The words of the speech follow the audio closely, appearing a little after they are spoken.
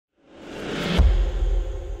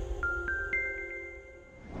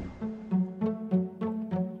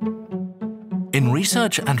In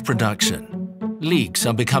research and production, leaks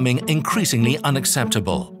are becoming increasingly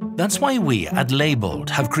unacceptable. That's why we at Leybold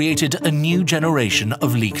have created a new generation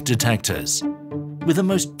of leak detectors with the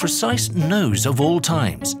most precise nose of all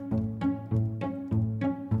times.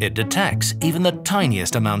 It detects even the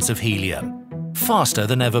tiniest amounts of helium, faster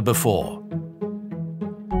than ever before.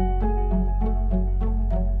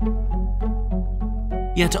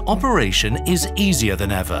 Yet operation is easier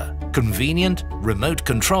than ever. Convenient, remote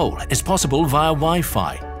control is possible via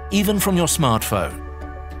Wi-Fi, even from your smartphone.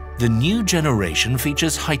 The new generation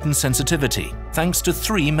features heightened sensitivity thanks to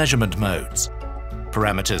 3 measurement modes.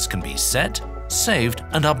 Parameters can be set, saved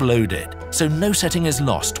and uploaded, so no setting is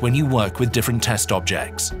lost when you work with different test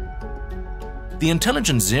objects. The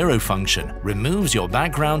Intelligent Zero function removes your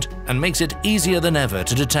background and makes it easier than ever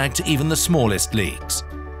to detect even the smallest leaks.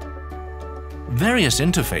 Various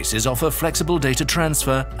interfaces offer flexible data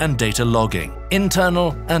transfer and data logging,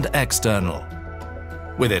 internal and external.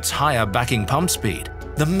 With its higher backing pump speed,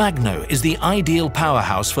 the Magno is the ideal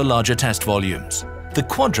powerhouse for larger test volumes. The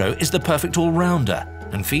Quadro is the perfect all-rounder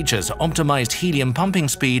and features optimized helium pumping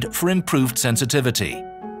speed for improved sensitivity,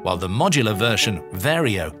 while the modular version,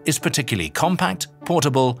 Vario, is particularly compact,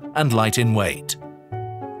 portable and light in weight.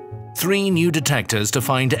 3 new detectors to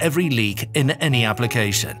find every leak in any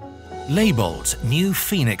application. Leybold's new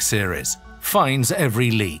Phoenix series finds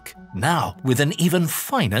every leak, now with an even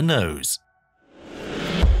finer nose.